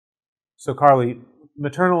So, Carlye,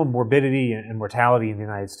 maternal morbidity and mortality in the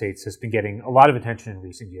United States has been getting a lot of attention in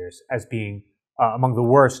recent years as being among the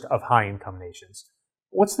worst of high-income nations.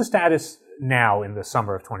 What's the status now in the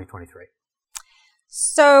summer of 2023?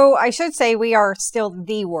 So I should say we are still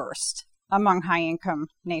the worst among high-income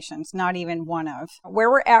nations, not even one of.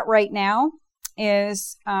 Where we're at right now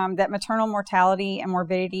is that maternal mortality and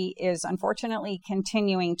morbidity is unfortunately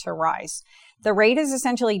continuing to rise. The rate has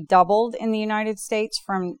essentially doubled in the United States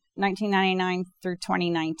from 1999 through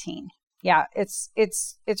 2019. Yeah, it's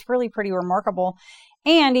really pretty remarkable.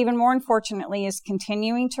 And even more unfortunately is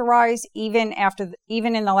continuing to rise even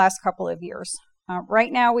in the last couple of years.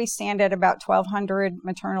 Right now we stand at about 1,200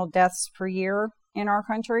 maternal deaths per year in our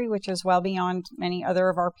country, which is well beyond many other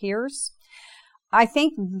of our peers. I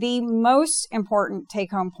think the most important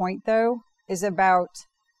take-home point, though, is about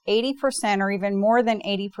 80% or even more than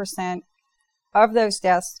 80% of those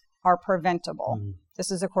deaths are preventable.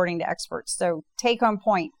 This is according to experts. So take-home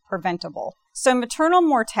point, preventable. So maternal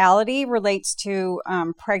mortality relates to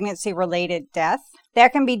pregnancy-related death.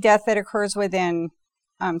 That can be death that occurs within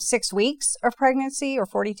 6 weeks of pregnancy or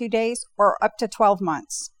 42 days or up to 12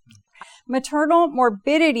 months. Maternal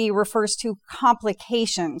morbidity refers to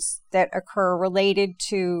complications that occur related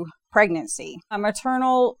to pregnancy.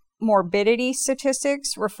 Maternal morbidity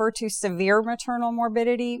statistics refer to severe maternal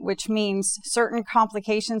morbidity, which means certain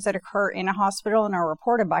complications that occur in a hospital and are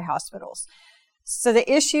reported by hospitals. So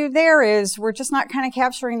the issue there is we're just not kind of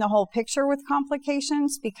capturing the whole picture with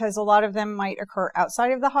complications because a lot of them might occur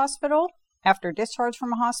outside of the hospital, after discharge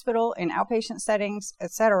from a hospital, in outpatient settings,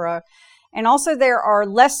 etc. And also there are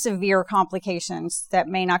less severe complications that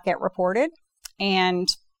may not get reported, and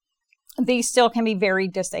these still can be very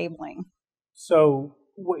disabling. So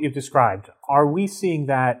what you've described, are we seeing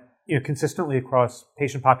that consistently across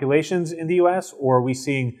patient populations in the U.S., or are we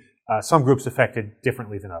seeing some groups affected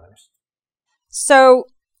differently than others? So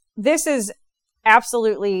this is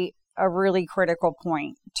absolutely a really critical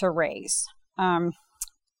point to raise.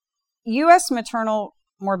 U.S. maternal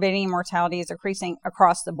morbidity and mortality is increasing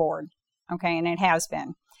across the board, okay, and it has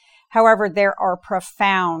been. However, there are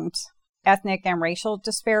profound ethnic and racial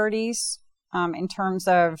disparities in terms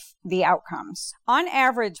of the outcomes. On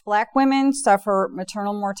average, Black women suffer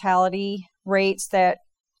maternal mortality rates that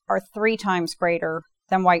are 3 times greater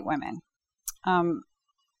than white women.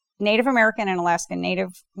 Native American and Alaskan Native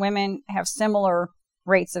women have similar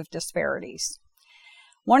rates of disparities.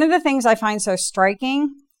 One of the things I find so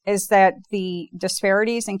striking is that the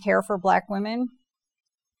disparities in care for Black women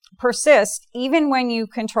persist even when you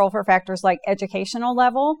control for factors like educational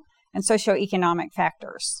level and socioeconomic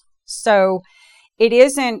factors. So it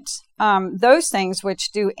isn't those things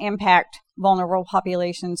which do impact vulnerable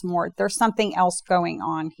populations more. There's something else going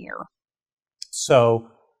on here. So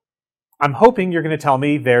I'm hoping you're going to tell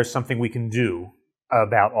me there's something we can do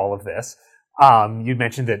about all of this. You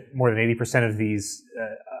mentioned that more than 80% of these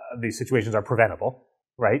situations are preventable,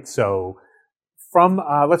 right? So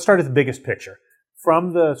let's start at the biggest picture.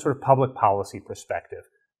 From the sort of public policy perspective,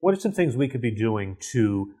 what are some things we could be doing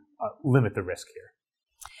to limit the risk here?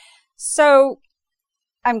 So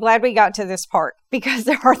I'm glad we got to this part because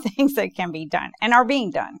there are things that can be done and are being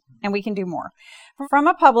done, and we can do more. From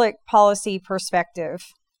a public policy perspective,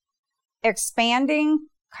 expanding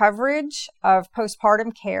coverage of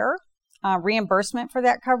postpartum care, reimbursement for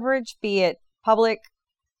that coverage, be it public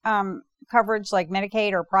coverage like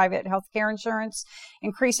Medicaid or private healthcare insurance,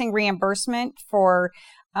 increasing reimbursement for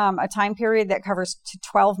a time period that covers to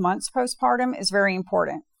 12 months postpartum is very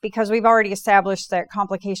important because we've already established that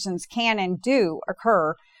complications can and do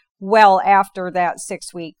occur well after that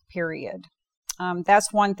 6-week period.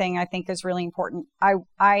 That's one thing I think is really important.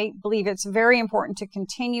 I believe it's very important to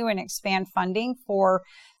continue and expand funding for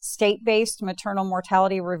state-based maternal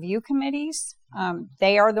mortality review committees.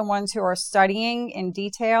 They are the ones who are studying in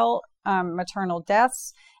detail maternal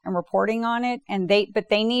deaths and reporting on it, but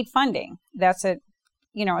they need funding. That's at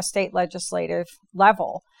a state legislative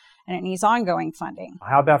level, and it needs ongoing funding.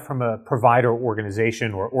 How about from a provider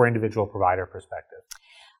organization or individual provider perspective?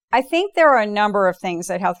 I think there are a number of things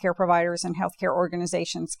that healthcare providers and healthcare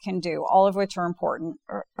organizations can do, all of which are important.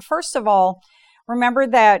 First of all, remember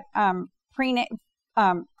that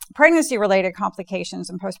pregnancy-related complications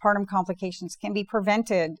and postpartum complications can be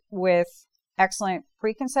prevented with excellent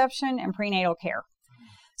preconception and prenatal care.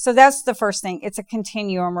 So that's the first thing. It's a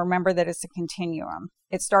continuum. Remember that it's a continuum.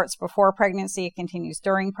 It starts before pregnancy, it continues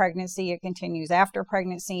during pregnancy, it continues after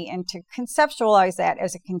pregnancy, and to conceptualize that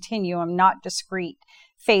as a continuum, not discrete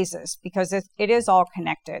phases, because it is all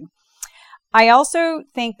connected. I also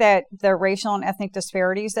think that the racial and ethnic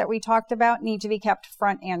disparities that we talked about need to be kept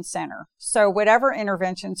front and center. So whatever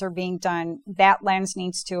interventions are being done, that lens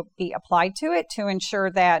needs to be applied to it to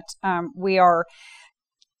ensure that we are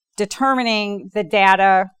determining the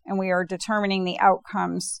data and we are determining the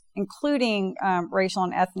outcomes, including racial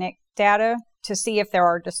and ethnic data, to see if there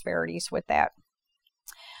are disparities with that.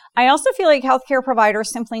 I also feel like healthcare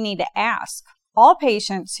providers simply need to ask all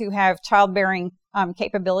patients who have childbearing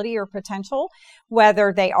capability or potential,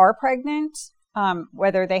 whether they are pregnant,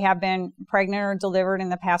 whether they have been pregnant or delivered in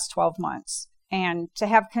the past 12 months, and to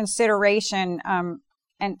have consideration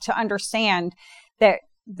and to understand that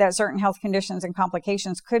certain health conditions and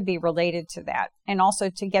complications could be related to that, and also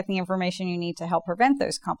to get the information you need to help prevent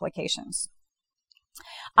those complications.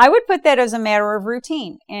 I would put that as a matter of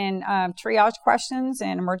routine in triage questions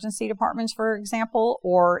in emergency departments, for example,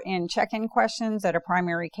 or in check-in questions at a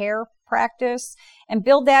primary care practice, and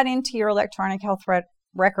build that into your electronic health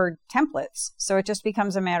record templates. So it just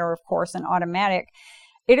becomes a matter of course and automatic.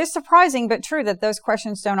 It is surprising but true that those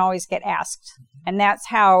questions don't always get asked, and that's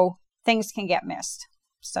how things can get missed.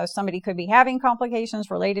 So somebody could be having complications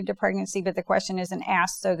related to pregnancy, but the question isn't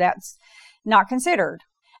asked, so that's not considered.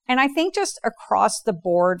 And I think just across the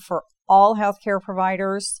board for all healthcare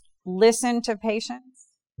providers, listen to patients,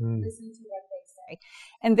 listen to what they say.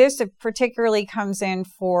 And this particularly comes in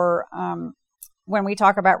for when we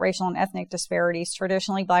talk about racial and ethnic disparities.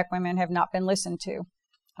 Traditionally, Black women have not been listened to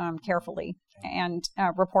carefully and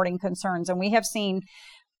reporting concerns. And we have seen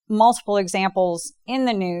multiple examples in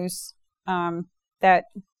the news that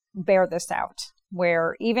bear this out,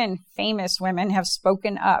 where even famous women have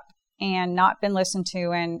spoken up and not been listened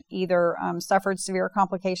to and either suffered severe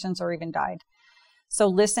complications or even died. So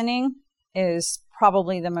listening is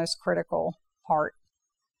probably the most critical part.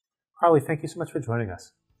 Carlye, thank you so much for joining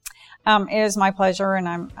us. It is my pleasure, and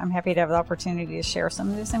I'm happy to have the opportunity to share some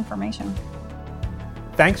of this information.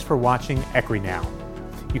 Thanks for watching ECRI Now.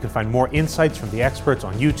 You can find more insights from the experts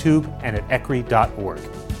on YouTube and at ECRI.org.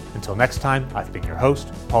 Until next time, I've been your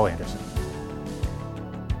host, Paul Anderson.